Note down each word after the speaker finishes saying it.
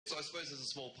So I suppose there's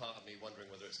a small part of me wondering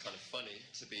whether it's kind of funny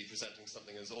to be presenting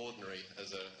something as ordinary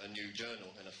as a new journal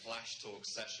in a flash talk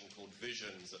session called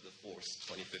Visions at the Force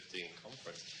 2015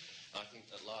 conference. I think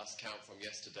at last count from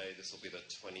yesterday, this will be the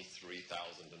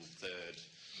 23,003rd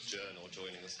journal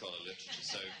joining the Scholar Literature,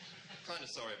 so kind of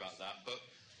sorry about that, but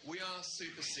we are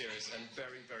super serious and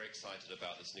very, very excited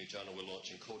about this new journal we're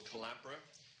launching called Collabora,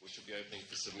 which will be opening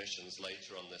for submissions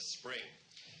later on this spring.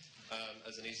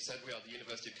 As Anita said, we are the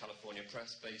University of California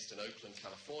Press based in Oakland,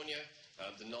 California,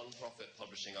 the non-profit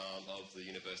publishing arm of the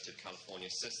University of California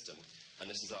system.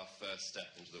 And this is our first step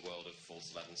into the world of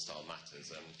False 11 style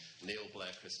matters. Neil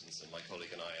Blair Christensen, my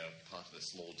colleague, and I are part of a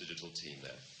small digital team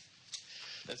there.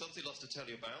 There's obviously lots to tell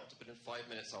you about, but in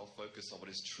 5 minutes I'll focus on what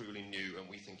is truly new and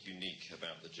we think unique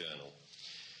about the journal.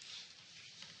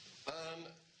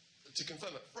 To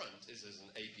confirm up front, this is an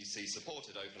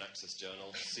APC-supported open access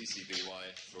journal, CC BY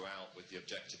throughout, with the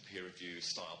objective peer review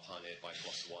style pioneered by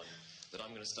PLOS ONE, that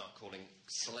I'm going to start calling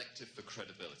selective for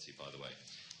credibility, by the way,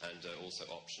 and also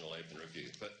optional open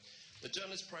review. But the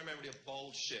journal is primarily a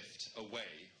bold shift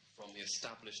away from the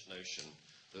established notion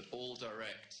that all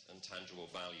direct and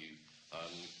tangible value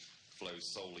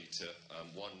flows solely to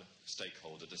one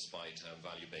stakeholder, despite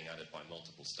value being added by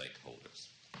multiple stakeholders.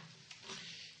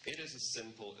 It is as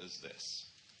simple as this.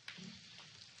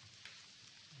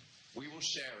 We will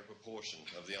share a proportion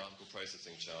of the article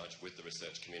processing charge with the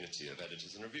research community of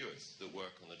editors and reviewers that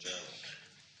work on the journal.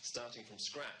 Starting from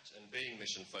scratch and being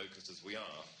mission-focused as we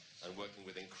are, and working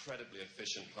with incredibly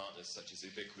efficient partners such as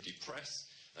Ubiquity Press,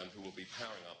 who will be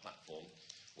powering our platform,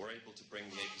 we're able to bring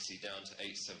the APC down to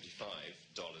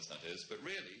 $875, that is, but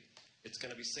really, it's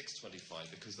going to be $625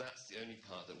 because that's the only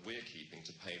part that we're keeping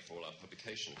to pay for all our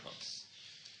publication costs.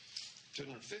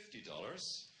 $250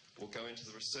 will go into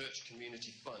the research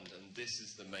community fund, and this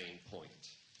is the main point.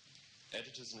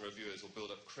 Editors and reviewers will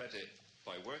build up credit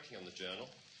by working on the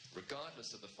journal,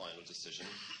 regardless of the final decision,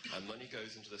 and money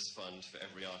goes into this fund for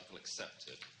every article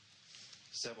accepted.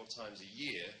 Several times a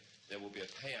year, there will be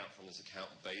a payout from this account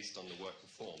based on the work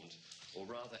performed, or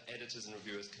rather, editors and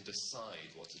reviewers can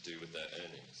decide what to do with their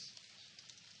earnings.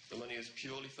 The money is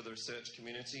purely for the research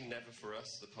community, never for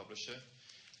us, the publisher.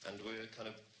 And we're kind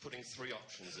of putting three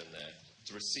options in there.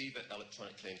 To receive it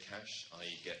electronically in cash,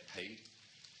 i.e. get paid.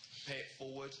 Pay it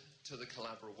forward to the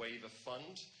Collabora Waiver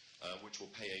Fund, which will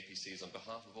pay APCs on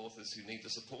behalf of authors who need the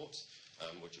support,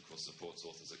 which of course supports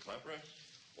authors at Collabora.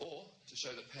 Or, to show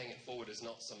that paying it forward is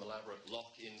not some elaborate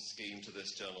lock-in scheme to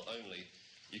this journal only,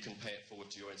 you can pay it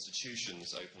forward to your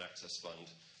institution's open access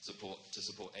fund to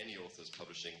support any authors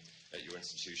publishing at your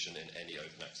institution in any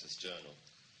open access journal.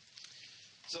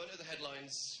 So I know the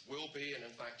headlines will be, and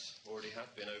in fact already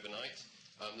have been overnight,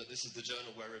 that this is the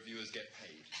journal where reviewers get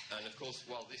paid. And of course,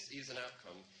 while this is an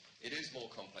outcome, it is more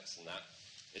complex than that.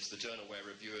 It's the journal where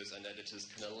reviewers and editors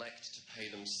can elect to pay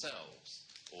themselves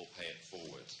or pay it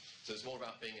forward. So it's more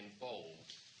about being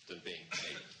involved than being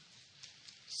paid.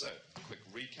 So, a quick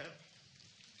recap.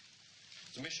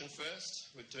 So mission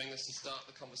first, we're doing this to start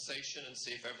the conversation and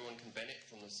see if everyone can benefit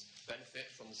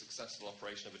from the successful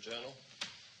operation of a journal.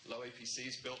 Low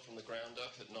APCs built from the ground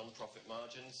up at non-profit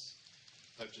margins.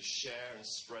 Hope to share and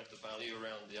spread the value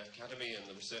around the academy and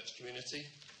the research community.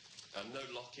 No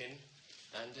lock-in.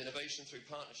 And innovation through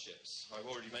partnerships. I've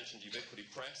already mentioned Ubiquity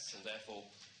Press, and therefore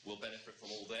will benefit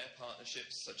from all their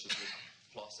partnerships, such as with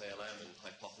PLOS ALM and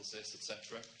Hypothesis,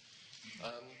 etc.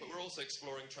 But we're also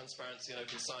exploring transparency and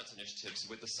open science initiatives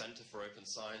with the Center for Open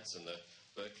Science and the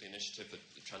Berkeley Initiative for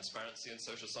Transparency in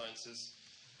Social Sciences.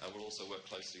 And we'll also work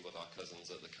closely with our cousins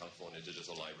at the California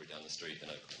Digital Library down the street in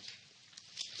Oakland.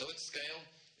 So at scale,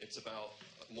 it's about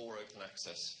more open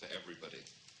access for everybody.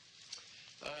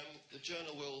 The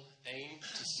journal will aim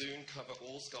to soon cover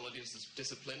all scholarly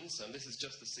disciplines, and this is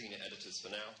just the senior editors for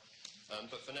now.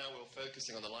 But for now, we're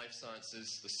focusing on the life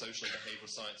sciences, the social and behavioral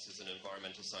sciences, and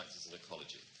environmental sciences and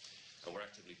ecology. And we're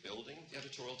actively building the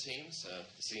editorial teams.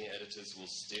 The senior editors will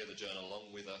steer the journal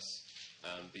along with us,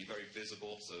 be very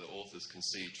visible so that authors can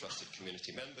see trusted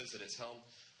community members at its helm.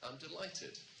 I'm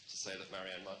delighted to say that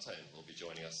Marianne Martin will be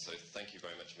joining us, so thank you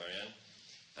very much, Marianne.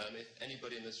 If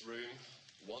anybody in this room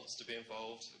wants to be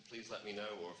involved, please let me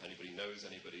know, or if anybody knows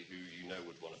anybody who you know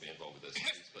would want to be involved with this,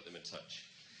 please put them in touch.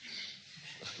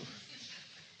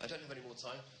 I don't have any more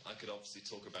time. I could obviously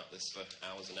talk about this for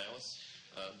hours and hours.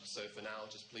 So for now,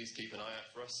 just please keep an eye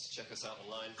out for us. Check us out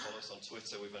online, follow us on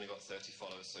Twitter. We've only got 30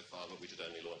 followers so far, but we did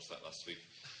only launch that last week.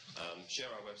 Share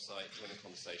our website, join the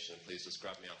conversation, and please just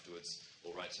grab me afterwards or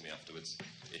write to me afterwards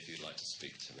if you'd like to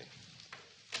speak to me.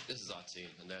 This is our team,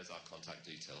 and there's our contact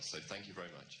details. So thank you very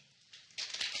much.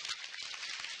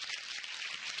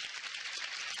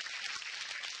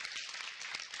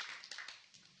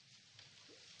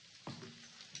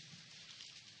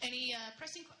 Any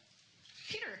pressing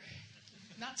Peter,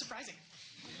 not surprising.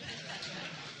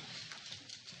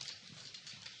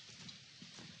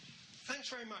 Thanks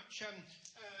very much.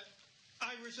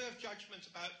 I reserve judgment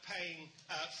about paying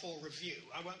for review.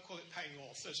 I won't call it paying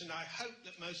authors, and I hope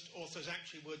that most authors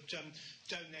actually would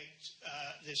donate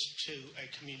this to a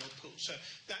communal pool. So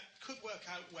that could work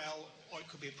out well, or it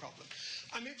could be a problem.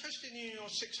 I'm interested in your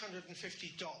 $650.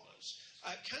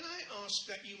 Can I ask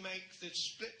that you make the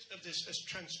split of this as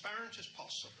transparent as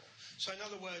possible? So in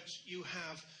other words, you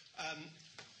have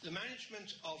the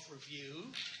management of review,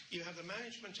 you have the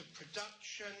management of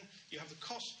production, you have the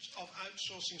costs of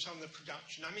outsourcing some of the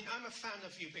production. I mean, I'm a fan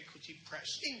of Ubiquity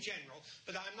Press in general,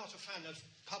 but I'm not a fan of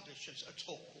publishers at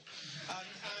all.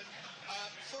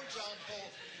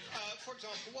 For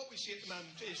example, what we see at the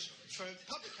moment is, for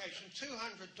publication,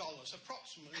 $200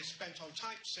 approximately spent on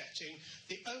typesetting,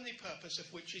 the only purpose of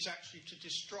which is actually to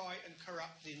destroy and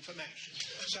corrupt the information.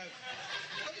 So,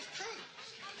 but it's true.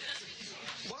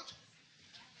 What?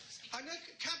 I know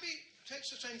Cabby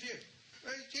takes the same view.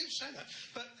 You say that.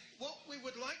 But what we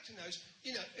would like to know is,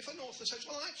 if an author says,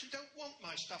 well, I actually don't want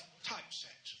my stuff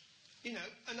typeset,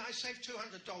 and I save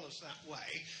 $200 that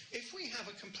way, if we have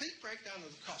a complete breakdown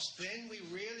of the cost, then we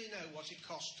really know what it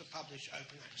costs to publish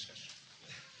open access.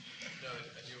 No,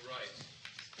 and you're right.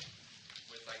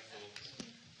 We're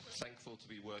thankful to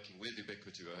be working with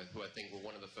Ubiquity, who I think were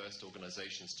one of the first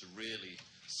organizations to really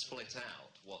split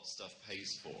out what stuff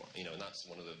pays for, and that's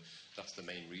the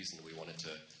main reason we wanted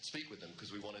to speak with them, because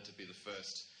we wanted to be the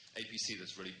first APC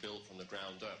that's really built from the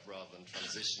ground up, rather than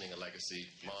transitioning a legacy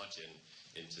margin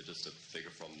into just a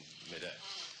figure from mid-air.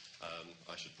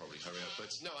 I should probably hurry up, but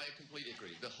no, I completely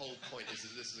agree. The whole point is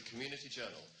that this is a community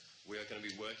journal. We are going to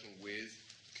be working with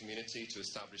community to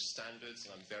establish standards,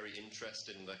 and I'm very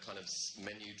interested in the kind of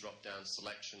menu drop-down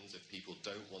selections if people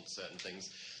don't want certain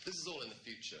things. This is all in the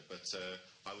future, but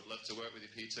I would love to work with you,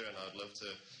 Peter, and I would love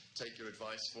to take your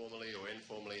advice formally or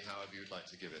informally, however you'd like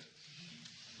to give it.